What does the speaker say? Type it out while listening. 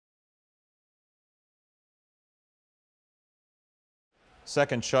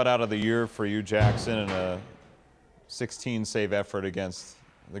Second shutout of the year for you, Jackson, and a 16-save effort against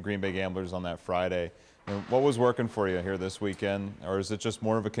the Green Bay Gamblers on that Friday. What was working for you here this weekend, or is it just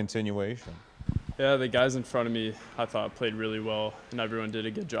more of a continuation? Yeah, the guys in front of me, I thought, played really well, and everyone did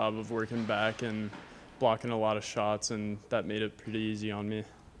a good job of working back and blocking a lot of shots, and that made it pretty easy on me.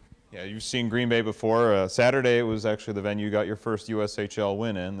 Yeah, you've seen Green Bay before. Saturday it was actually the venue you got your first USHL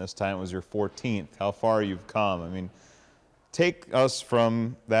win in. This time it was your 14th. How far you've come. I mean, take us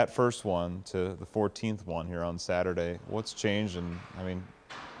from that first one to the 14th one here on Saturday. What's changed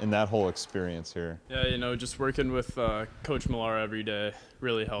in that whole experience here? Yeah, just working with Coach Millar every day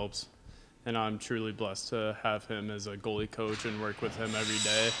really helps. And I'm truly blessed to have him as a goalie coach and work with him every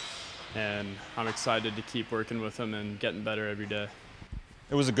day. And I'm excited to keep working with him and getting better every day.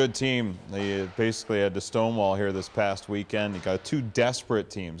 It was a good team. They basically had to stonewall here this past weekend. You got two desperate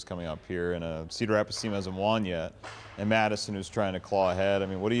teams coming up here, and a Cedar Rapids team hasn't won yet, and Madison who's trying to claw ahead. I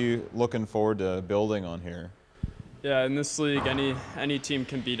mean, what are you looking forward to building on here? Yeah, in this league, any team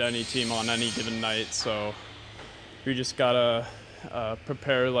can beat any team on any given night, so we just gotta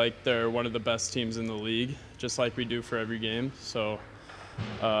prepare like they're one of the best teams in the league, just like we do for every game. So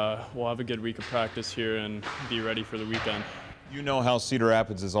we'll have a good week of practice here and be ready for the weekend. You know how Cedar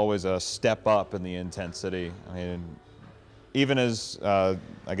Rapids is always a step up in the intensity. I mean, even as, I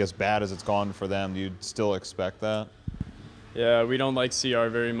guess, bad as it's gone for them, you'd still expect that? Yeah, we don't like CR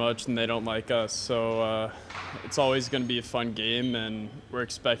very much, and they don't like us. So it's always going to be a fun game, and we're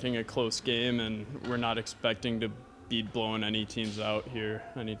expecting a close game, and we're not expecting to be blowing any teams out here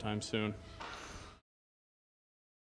anytime soon.